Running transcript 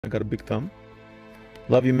I got a big thumb.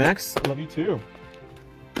 Love you, Max. Love you too.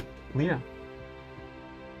 Lena.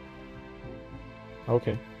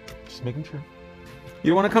 Okay. Just making sure.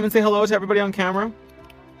 You want to come and say hello to everybody on camera?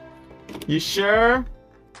 You sure?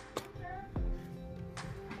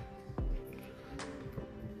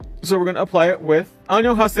 So we're going to apply it with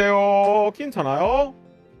안녕하세요. 괜찮아요?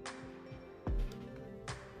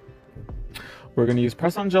 We're going to use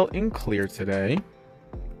press-on gel in clear today.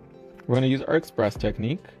 We're going to use our express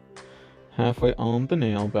technique. Halfway on the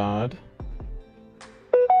nail bed.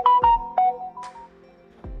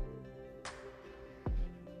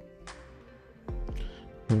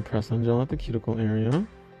 And press-on gel at the cuticle area.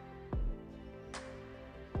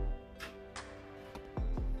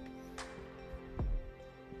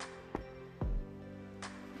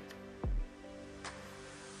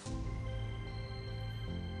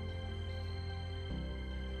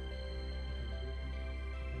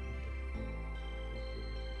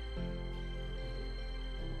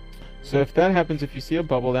 So if that happens, if you see a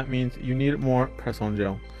bubble, that means you need more press-on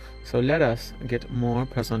gel. So let us get more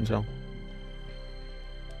press-on gel.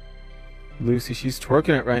 Lucy, she's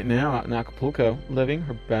twerking it right now out in Acapulco, living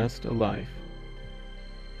her best life.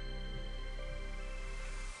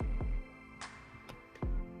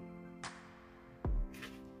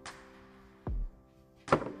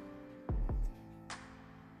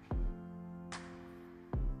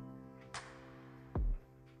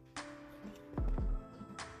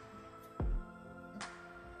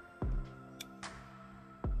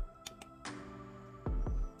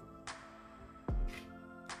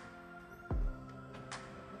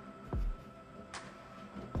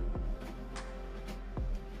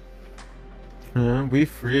 And we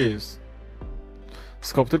freeze.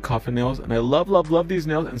 Sculpted coffin nails, and I love these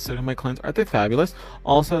nails, and so do my clients. Aren't they fabulous?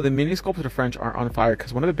 Also, the mini sculpted French are on fire,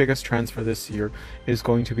 because one of the biggest trends for this year is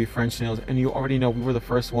going to be French nails, and you already know we were the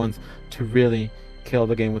first ones to really kill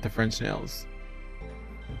the game with the French nails.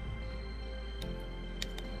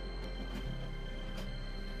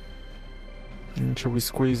 And should we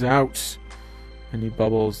squeeze out any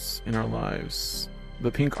bubbles in our lives? The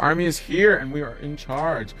pink army is here, and we are in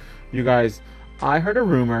charge. You guys, I heard a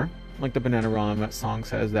rumor, like the Bananarama song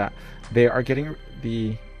says, that they are getting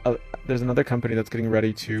the there's another company that's getting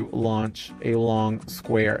ready to launch a long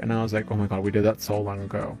square, and I was like, oh my god, we did that so long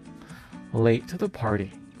ago. Late to the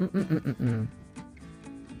party.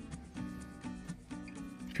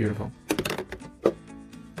 Beautiful.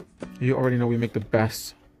 You already know we make the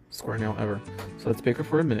best square nail ever. So let's bake her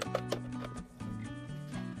for a minute.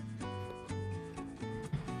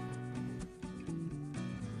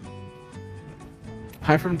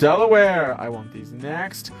 Hi from Delaware. I want these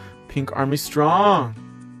next. Pink Army Strong.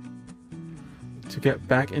 To get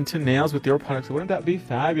back into nails with your products. Wouldn't that be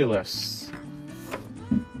fabulous?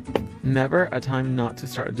 Never a time not to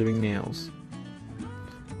start doing nails.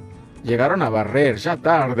 Llegaron a barrer. Ya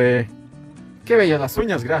tarde. Qué bellas las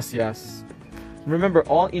uñas, gracias. Remember,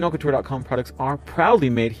 all enocouture.com products are proudly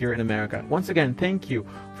made here in America. Once again, thank you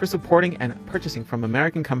for supporting and purchasing from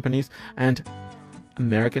American companies and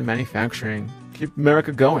American manufacturing. Keep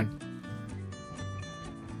America going.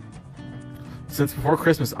 Since before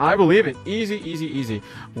Christmas, I believe it. Easy.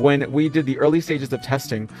 When we did the early stages of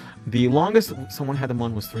testing, the longest someone had them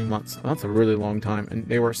on was 3 months. That's a really long time, and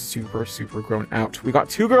they were super grown out. We got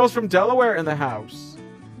 2 girls from Delaware in the house.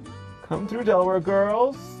 Come through, Delaware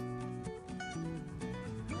girls.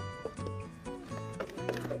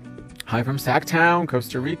 Hi from Sacktown,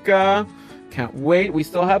 Costa Rica. Can't wait. We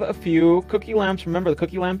still have a few cookie lamps. Remember, the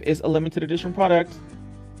cookie lamp is a limited edition product.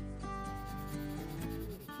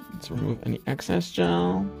 Let's remove any excess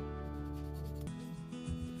gel.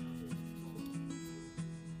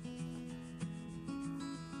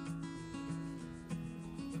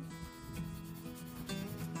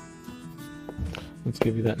 Let's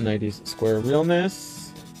give you that 90s square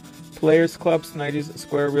realness. Players Club's 90s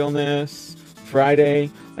square realness. Friday.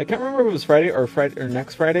 I can't remember if it was Friday or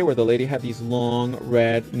next Friday, where the lady had these long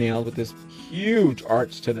red nails with this huge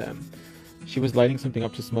arch to them. She was lighting something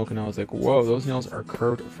up to smoke, and I was like, whoa, those nails are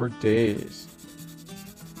curved for days.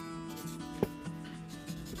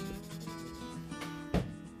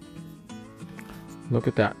 Look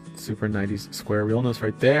at that super 90s square realness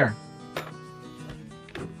right there.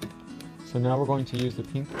 So now we're going to use the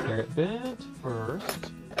pink carrot bit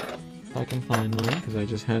first. If I can find mine, because I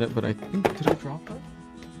just had it, but I think, did I drop it?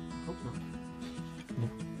 Oh, no.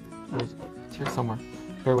 No. It's here somewhere.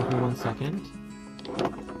 Bear with me 1 second.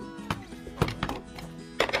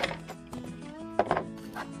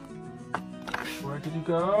 Where did you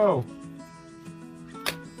go?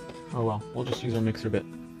 Oh well, we'll just use our mixer bit.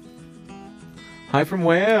 Hi from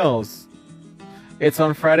Wales. It's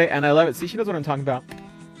on Friday, and I love it. See, she knows what I'm talking about.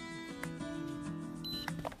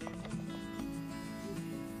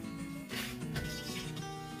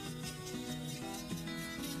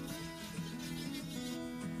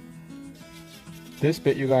 This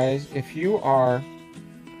bit, you guys, if you are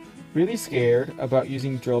really scared about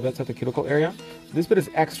using drill bits at the cuticle area, this bit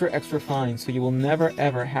is extra, extra fine, so you will never,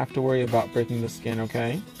 ever have to worry about breaking the skin,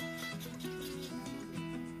 okay?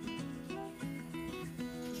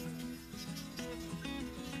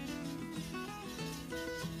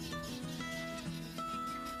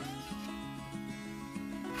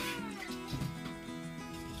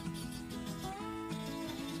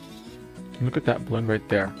 Look at that blend right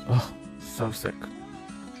there. Oh, so sick.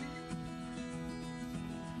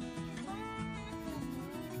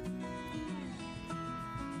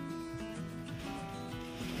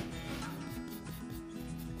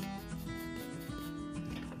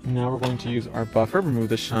 Now we're going to use our buffer, remove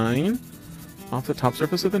the shine off the top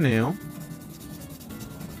surface of the nail.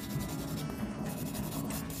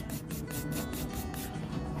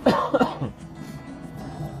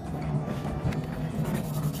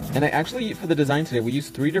 And I actually, for the design today, we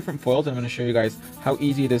used 3 different foils. I'm going to show you guys how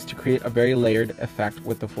easy it is to create a very layered effect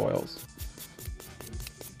with the foils.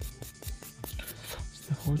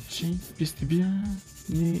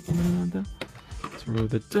 Through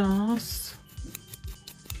the dust.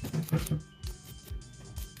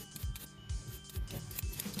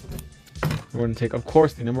 We're going to take, of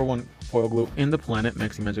course, the #1 foil glue in the planet,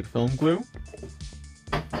 Maxi Magic Film Glue.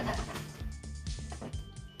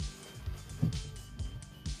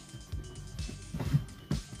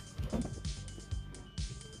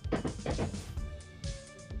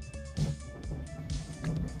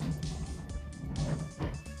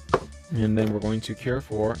 And then we're going to cure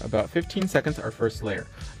for about 15 seconds our first layer.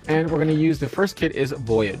 And we're going to use, the first kit is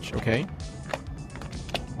Voyage, okay?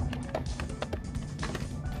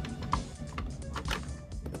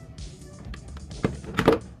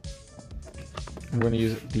 I'm going to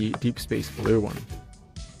use the Deep Space Blue one.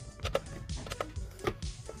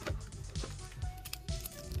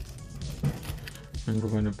 And we're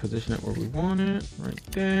going to position it where we want it, right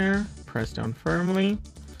there. Press down firmly,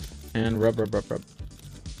 and rub, rub, rub, rub.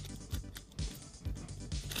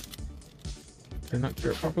 Did I not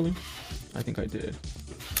cure it properly? I think I did.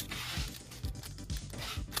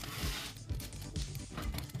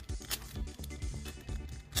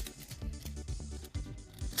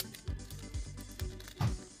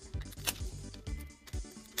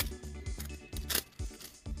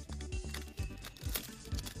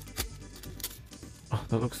 Oh,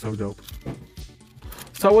 that looks so dope.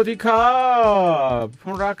 Sawadee Krab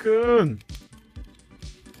from Raccoon.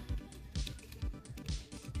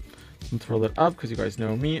 And twirl it up, because you guys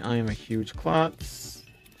know me, I am a huge klutz.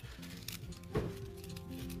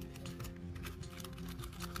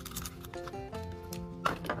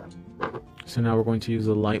 So now we're going to use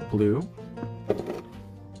a light blue.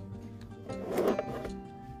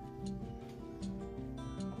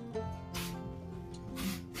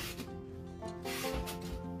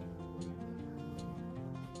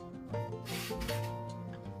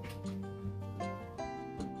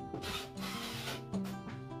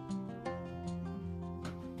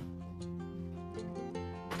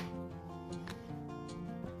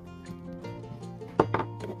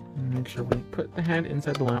 Make sure we put the hand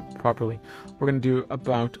inside the lamp properly. We're going to do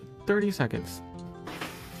about 30 seconds.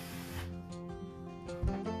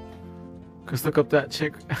 Because look up that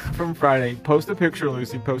chick from Friday. Post a picture,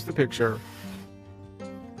 Lucy. Post a picture.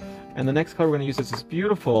 And the next color we're going to use is this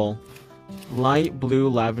beautiful light blue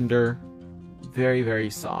lavender. Very, very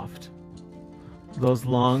soft. Those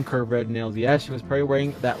long curved red nails. Yeah, she was probably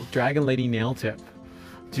wearing that Dragon Lady nail tip.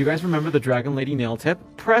 Do you guys remember the Dragon Lady nail tip?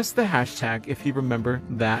 Press the hashtag if you remember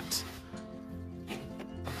that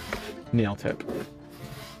nail tip.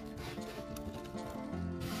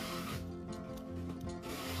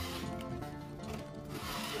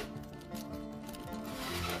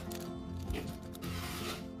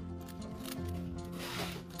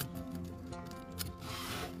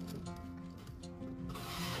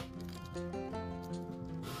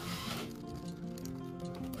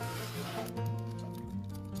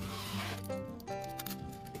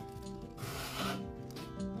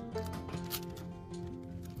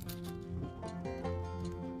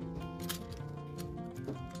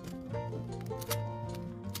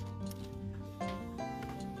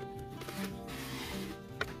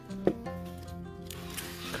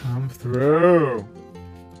 Come through.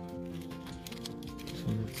 So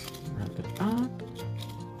let's wrap it up.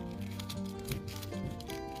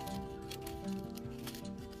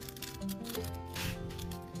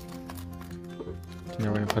 Now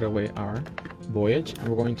we're going to put away our Voyage, and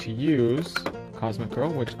we're going to use Cosmic Girl,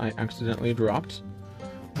 which I accidentally dropped.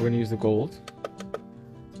 We're going to use the gold.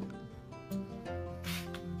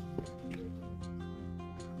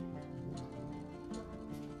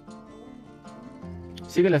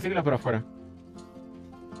 Síguela por afuera.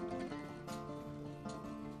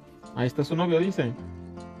 Ahí está su novio, dice.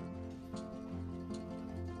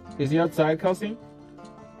 Is he outside, Kelsey?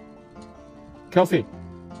 Kelsey,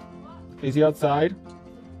 is he outside?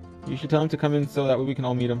 You should tell him to come in so that way we can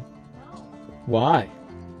all meet him. No. Why?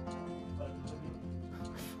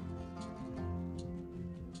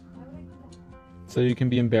 So you can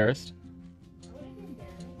be embarrassed.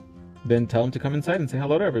 Then tell him to come inside and say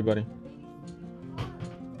hello to everybody.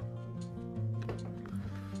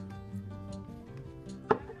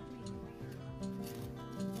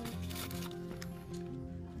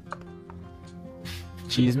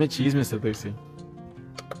 Chisme, said Lucy.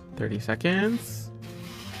 30 seconds.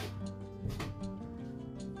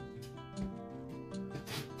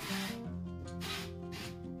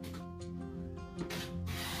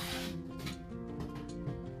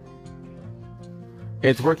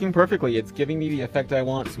 It's working perfectly. It's giving me the effect I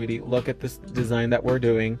want, sweetie. Look at this design that we're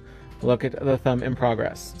doing. Look at the thumb in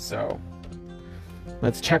progress. So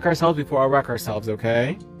let's check ourselves before I wreck ourselves,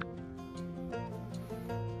 okay?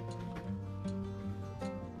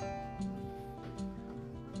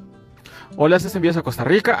 Hola, se envíos a Costa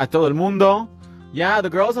Rica, a todo el mundo. Yeah, the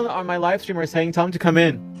girls on my live stream are saying tell them to come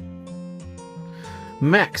in.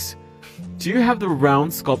 Max, do you have the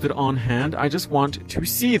round sculpted on hand? I just want to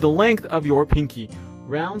see the length of your pinky.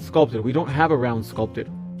 Round sculpted. We don't have a round sculpted.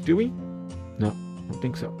 Do we? No, I don't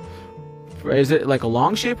think so. Is it like a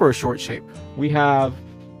long shape or a short shape? We have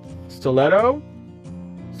stiletto,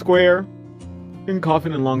 square, and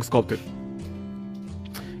coffin and long sculpted.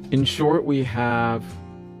 In short, we have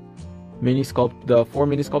the 4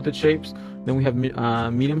 mini sculpted shapes. Then we have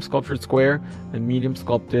medium sculptured square and medium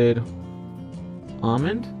sculpted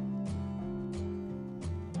almond.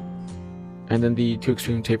 And then the 2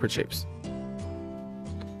 extreme tapered shapes.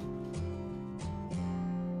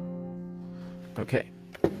 Okay.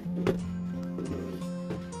 So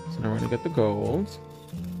now we're gonna get the golds.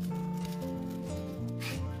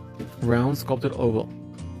 Round sculpted oval.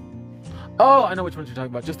 Oh, I know which ones you're talking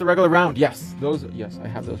about. Just the regular round. Yes, those. Yes, I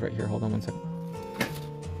have those right here. Hold on one second.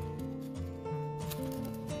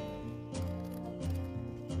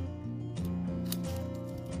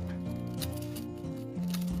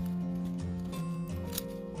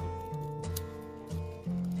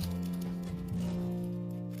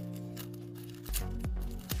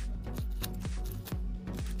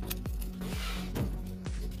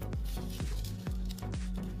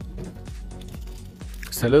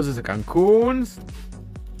 Saludos desde Cancún.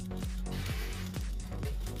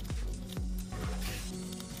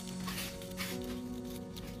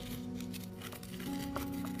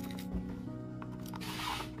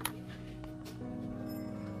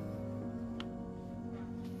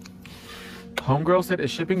 Homegirl said,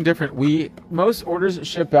 is shipping different? Most orders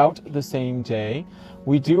ship out the same day.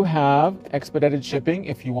 We do have expedited shipping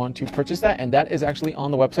if you want to purchase that, and that is actually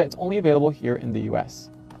on the website. It's only available here in the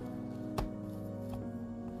US.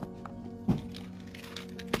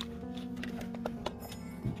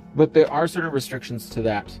 But there are certain restrictions to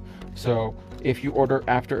that. So if you order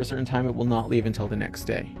after a certain time, it will not leave until the next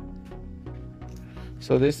day.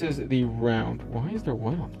 So this is the round. Why is there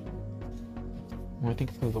white on? Well, I think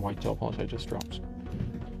it's because of the white gel polish I just dropped.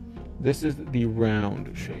 This is the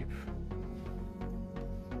round shape.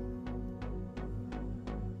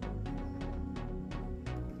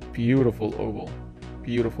 Beautiful oval.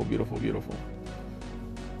 Beautiful, beautiful, beautiful.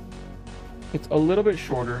 It's a little bit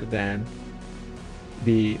shorter than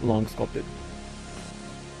the long sculpted.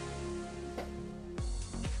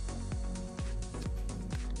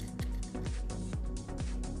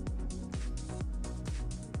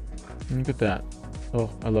 Look at that. Oh,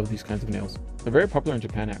 I love these kinds of nails. They're very popular in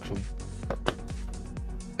Japan, actually.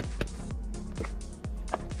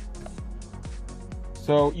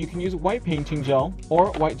 So you can use white painting gel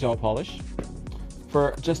or white gel polish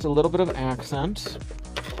for just a little bit of accent.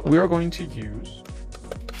 We are going to use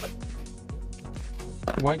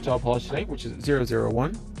white gel polish today, which is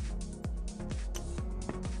 001.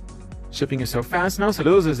 Shipping is so fast now.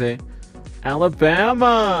 Saludos desde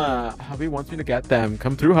Alabama. Hubby wants me to get them.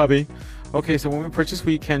 Come through, hubby. Okay, so when we purchase,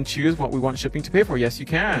 we can choose what we want shipping to pay for. Yes, you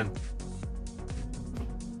can.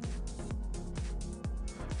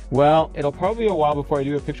 Well, it'll probably be a while before I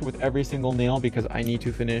do a picture with every single nail because I need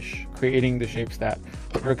to finish creating the shapes that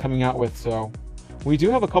we're coming out with. So we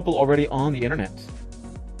do have a couple already on the internet,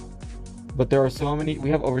 but there are so many. We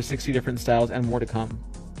have over 60 different styles and more to come.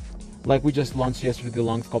 like we just launched yesterday, the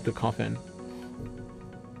long sculpted coffin.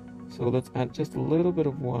 So let's add just a little bit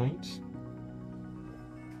of white.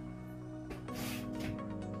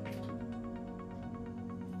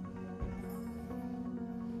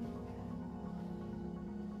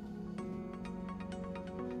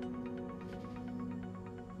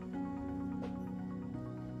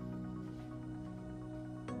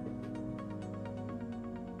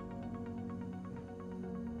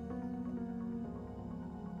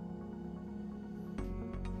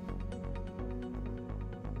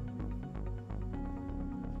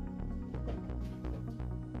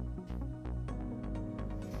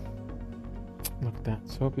 Look at that,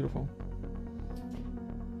 so beautiful.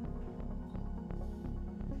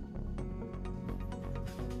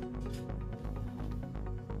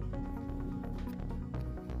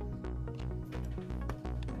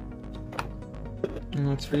 And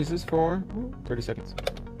let's freeze this for 30 seconds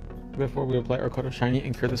before we apply our coat of shiny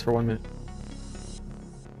and cure this for 1 minute.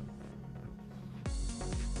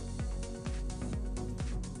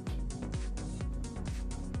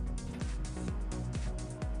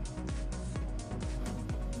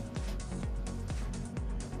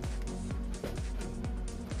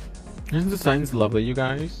 This design's lovely, you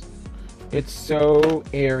guys. It's so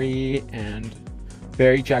airy and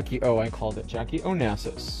very Jackie O. I called it Jackie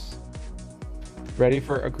Onassis. Ready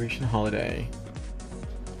for a Grecian holiday.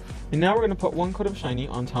 And now we're going to put 1 coat of shiny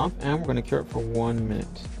on top, and we're going to cure it for 1 minute.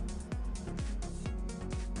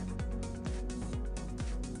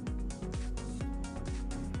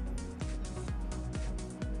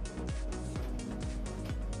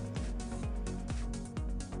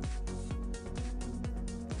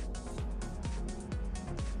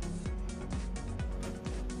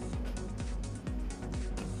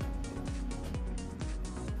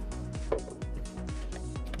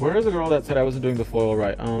 Where is the girl that said I wasn't doing the foil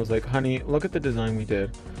right? I was like, honey, look at the design we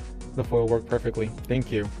did. The foil worked perfectly.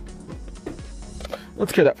 Thank you.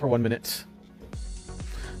 Let's cure that for 1 minute.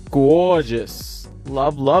 Gorgeous.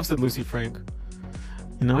 Love, love, said Lucy Frank.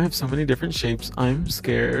 You know, I have so many different shapes. I'm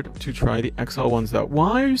scared to try the XL ones though.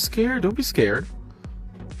 Why are you scared? Don't be scared.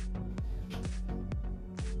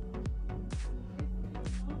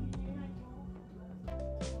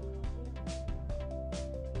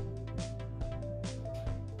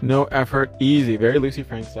 No effort, easy. Very Lucy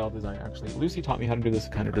Frank style design, actually. Lucy taught me how to do this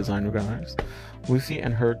kind of design, guys. Lucy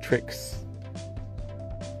and her tricks.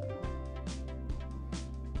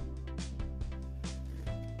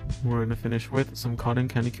 We're going to finish with some cotton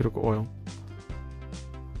candy cuticle oil.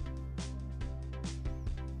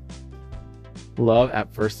 Love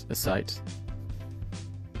at first sight.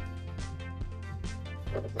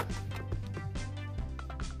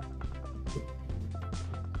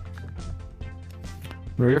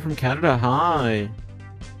 Maria from Canada, hi.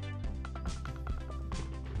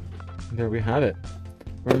 There we have it.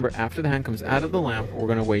 Remember, after the hand comes out of the lamp, we're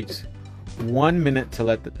gonna wait 1 minute to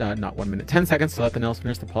let the, not 1 minute, 10 seconds to let the nails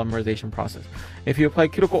finish the polymerization process. If you apply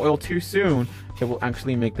cuticle oil too soon, it will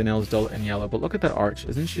actually make the nails dull and yellow. But look at that arch,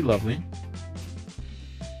 isn't she lovely?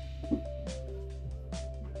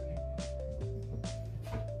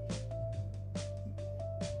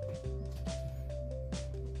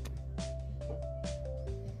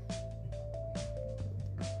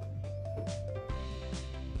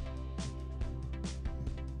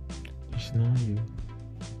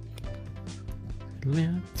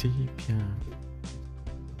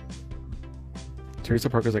 Teresa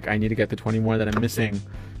Parker's like, I need to get the 20 more that I'm missing.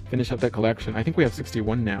 Finish up that collection. I think we have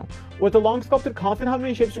 61 now. With the long sculpted coffin, how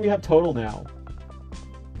many shapes do we have total now?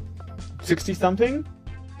 60 something?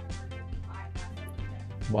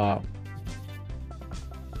 Wow.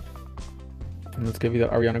 And let's give you the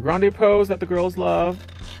Ariana Grande pose that the girls love.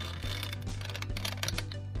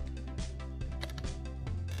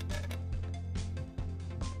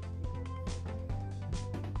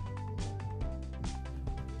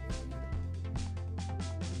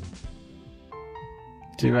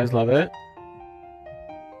 Do you guys love it?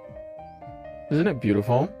 Isn't it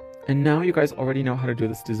beautiful? And now you guys already know how to do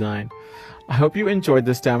this design. I hope you enjoyed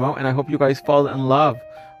this demo, and I hope you guys fall in love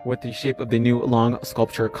with the shape of the new long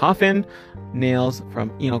sculpture coffin. Nails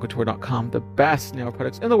from enelcouture.com, the best nail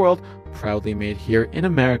products in the world, proudly made here in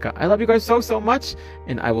America. I love you guys so much,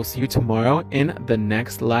 and I will see you tomorrow in the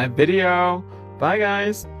next live video. Bye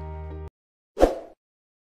guys.